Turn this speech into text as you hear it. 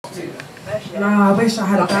No, I wish I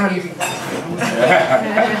had a band.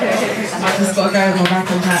 I just got to go with my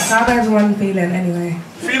back and chat. How everyone feeling anyway?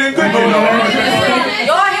 Feeling good, you know?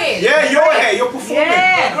 You're here. Yeah, you're here. You're performing.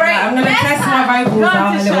 Yeah, great. I'm going to test my vocals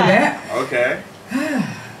out a little bit. Okay.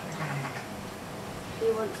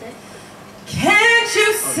 Can't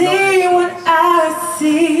you see what I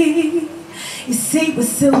see? You see, we're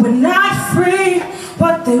still we're not free.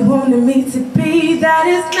 What they wanted me to be, that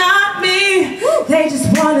is not me. They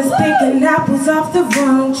just want us picking apples off the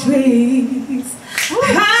wrong trees.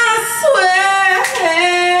 I swear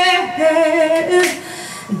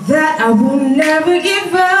that I will never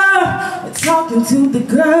give up. We're talking to the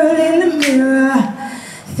girl in the mirror.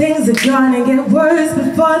 Things are gonna get worse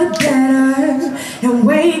before the better. And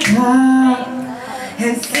wake up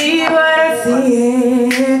and see what I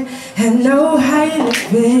see and know how you're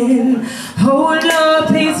living. Oh Lord,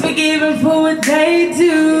 please forgive them for what they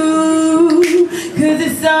do, 'cause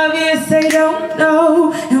it's obvious they don't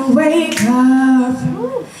know. And wake up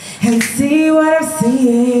and see what I'm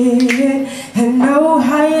seeing and know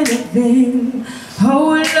how you're living.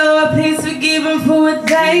 Oh Lord, please forgive them for what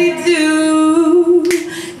they do,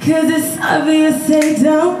 'cause it's obvious they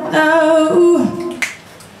don't know.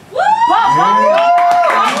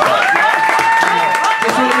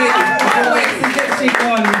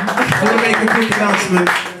 I want to make a quick announcement.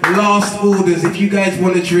 Last orders. If you guys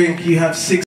want a drink, you have 6